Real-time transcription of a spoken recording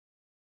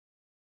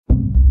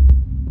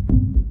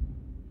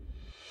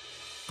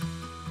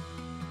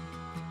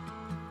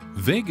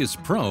Vegas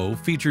Pro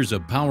features a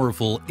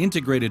powerful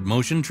integrated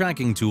motion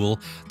tracking tool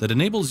that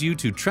enables you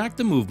to track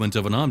the movement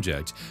of an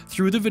object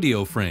through the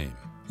video frame.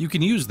 You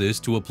can use this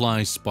to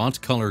apply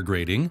spot color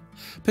grading,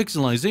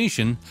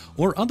 pixelization,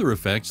 or other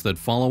effects that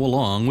follow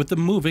along with the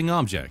moving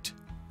object.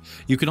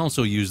 You can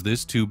also use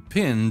this to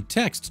pin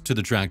text to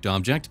the tracked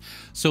object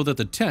so that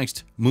the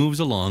text moves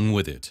along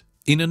with it.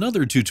 In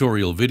another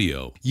tutorial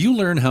video, you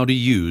learn how to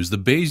use the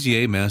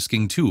Bezier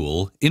masking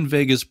tool in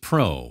Vegas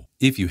Pro.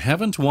 If you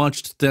haven't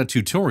watched that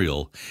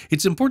tutorial,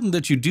 it's important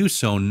that you do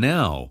so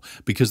now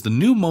because the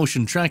new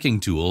motion tracking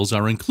tools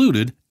are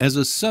included as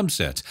a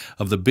subset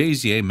of the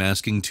Bezier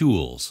masking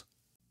tools.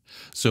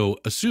 So,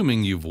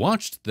 assuming you've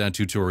watched that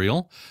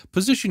tutorial,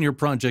 position your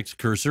project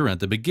cursor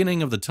at the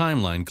beginning of the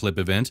timeline clip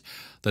event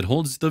that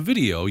holds the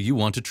video you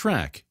want to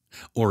track,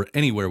 or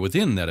anywhere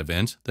within that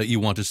event that you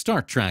want to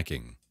start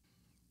tracking.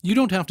 You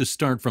don't have to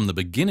start from the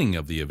beginning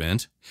of the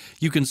event.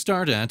 You can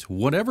start at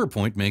whatever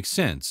point makes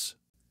sense.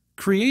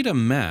 Create a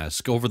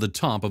mask over the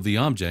top of the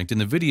object in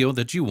the video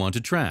that you want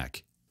to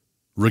track.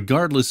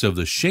 Regardless of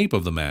the shape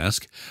of the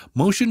mask,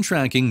 motion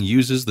tracking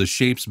uses the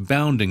shape's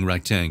bounding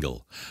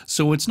rectangle,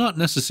 so it's not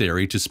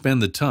necessary to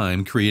spend the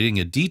time creating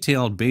a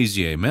detailed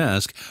Bezier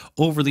mask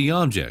over the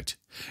object.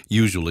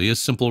 Usually a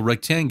simple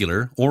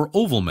rectangular or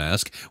oval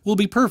mask will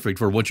be perfect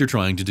for what you're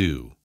trying to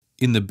do.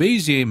 In the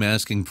Bezier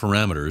masking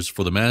parameters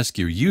for the mask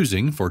you're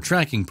using for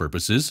tracking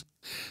purposes,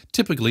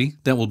 typically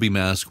that will be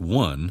mask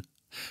 1,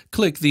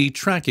 click the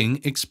Tracking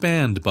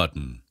Expand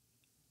button.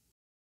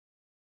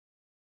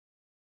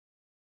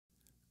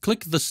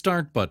 Click the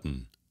Start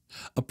button.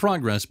 A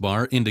progress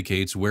bar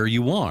indicates where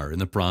you are in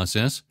the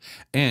process,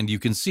 and you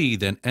can see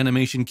that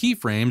animation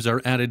keyframes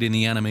are added in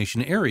the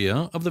animation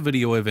area of the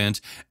video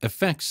event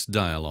Effects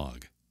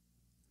dialog.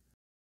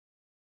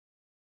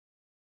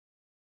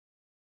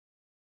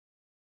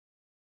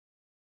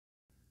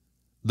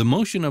 The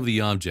motion of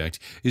the object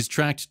is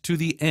tracked to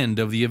the end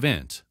of the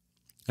event,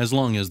 as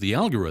long as the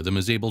algorithm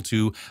is able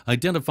to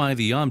identify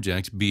the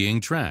object being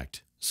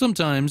tracked.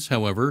 Sometimes,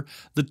 however,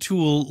 the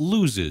tool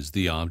loses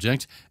the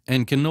object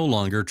and can no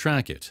longer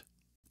track it.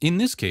 In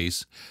this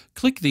case,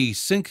 click the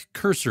Sync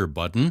Cursor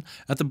button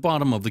at the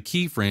bottom of the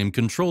keyframe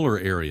controller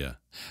area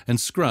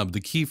and scrub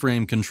the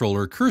keyframe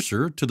controller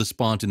cursor to the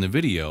spot in the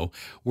video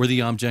where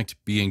the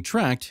object being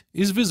tracked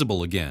is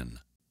visible again.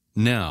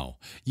 Now,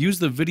 use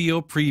the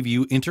video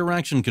preview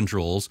interaction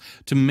controls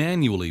to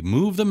manually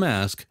move the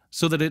mask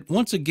so that it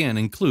once again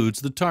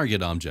includes the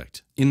target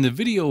object. In the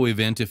video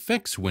event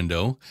effects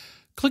window,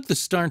 click the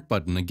Start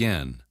button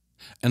again,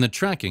 and the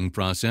tracking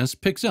process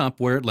picks up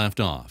where it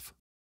left off.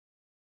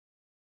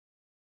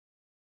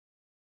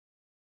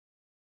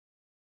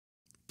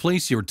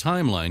 Place your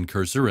timeline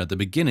cursor at the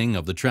beginning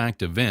of the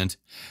tracked event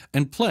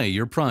and play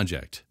your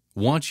project.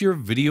 Watch your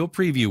video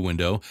preview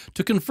window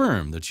to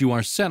confirm that you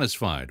are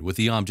satisfied with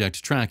the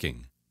object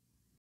tracking.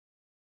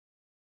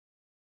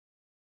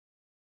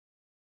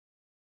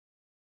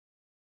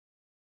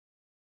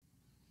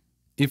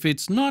 If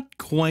it's not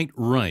quite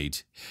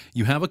right,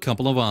 you have a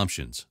couple of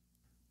options.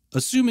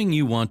 Assuming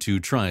you want to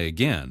try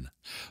again,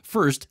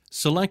 first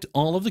select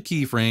all of the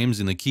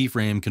keyframes in the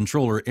keyframe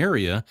controller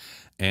area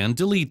and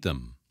delete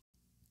them.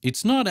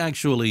 It's not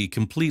actually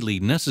completely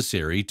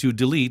necessary to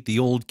delete the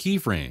old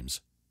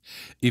keyframes.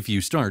 If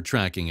you start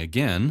tracking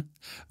again,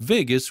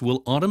 Vegas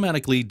will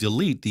automatically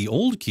delete the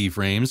old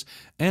keyframes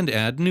and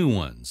add new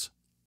ones.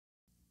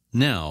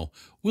 Now,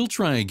 we'll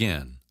try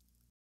again.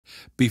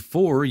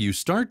 Before you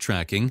start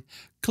tracking,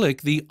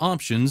 click the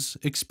Options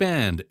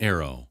Expand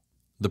arrow.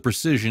 The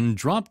Precision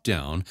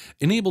drop-down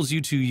enables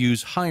you to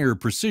use higher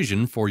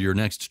precision for your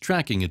next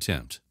tracking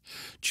attempt.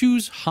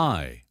 Choose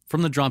High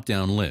from the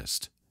drop-down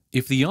list.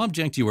 If the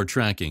object you are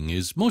tracking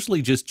is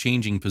mostly just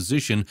changing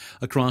position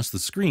across the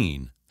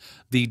screen,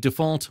 the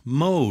default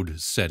mode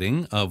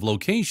setting of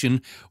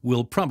location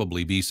will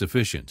probably be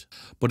sufficient.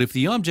 But if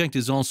the object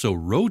is also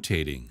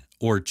rotating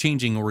or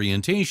changing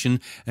orientation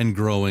and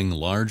growing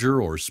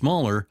larger or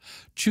smaller,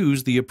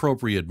 choose the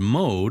appropriate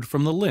mode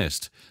from the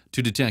list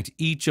to detect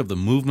each of the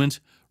movement,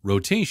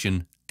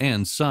 rotation,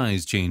 and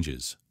size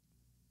changes.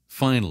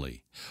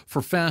 Finally,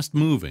 for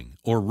fast-moving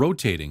or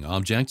rotating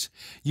objects,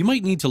 you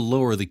might need to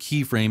lower the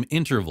keyframe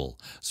interval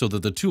so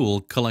that the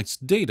tool collects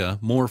data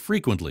more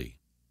frequently.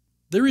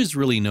 There is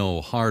really no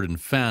hard and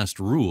fast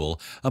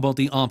rule about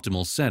the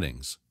optimal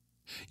settings.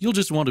 You'll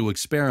just want to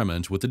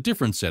experiment with the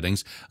different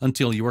settings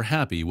until you are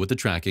happy with the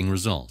tracking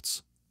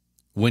results.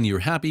 When you're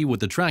happy with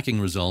the tracking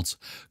results,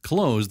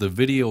 close the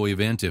Video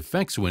Event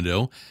Effects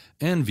window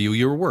and view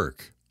your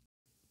work.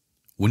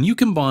 When you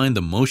combine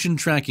the motion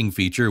tracking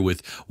feature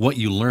with what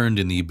you learned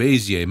in the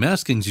Bezier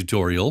masking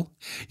tutorial,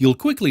 you'll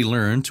quickly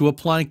learn to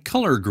apply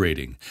color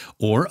grading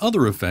or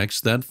other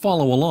effects that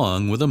follow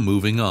along with a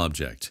moving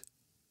object.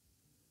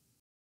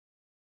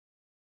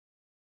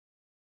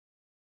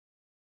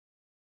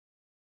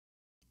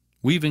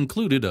 We've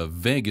included a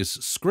Vegas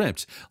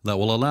script that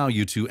will allow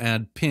you to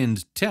add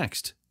pinned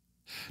text.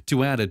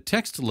 To add a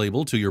text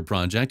label to your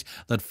project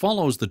that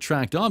follows the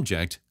tracked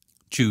object,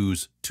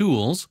 choose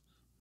Tools,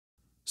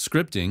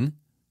 Scripting,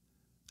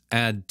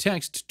 Add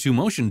text to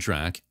motion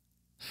track,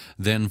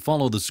 then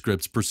follow the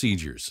script's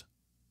procedures.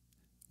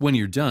 When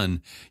you're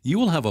done, you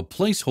will have a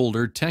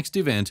placeholder text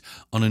event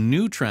on a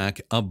new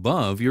track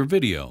above your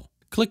video.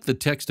 Click the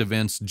Text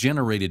Events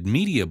Generated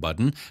Media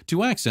button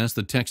to access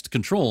the text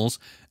controls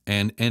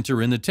and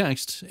enter in the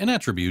text and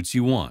attributes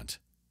you want.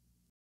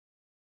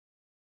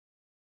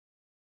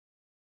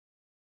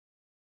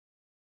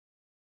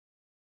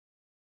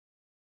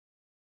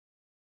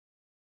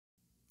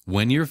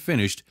 When you're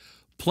finished,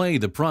 play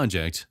the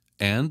project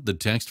and the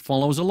text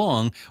follows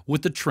along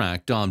with the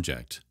tracked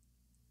object.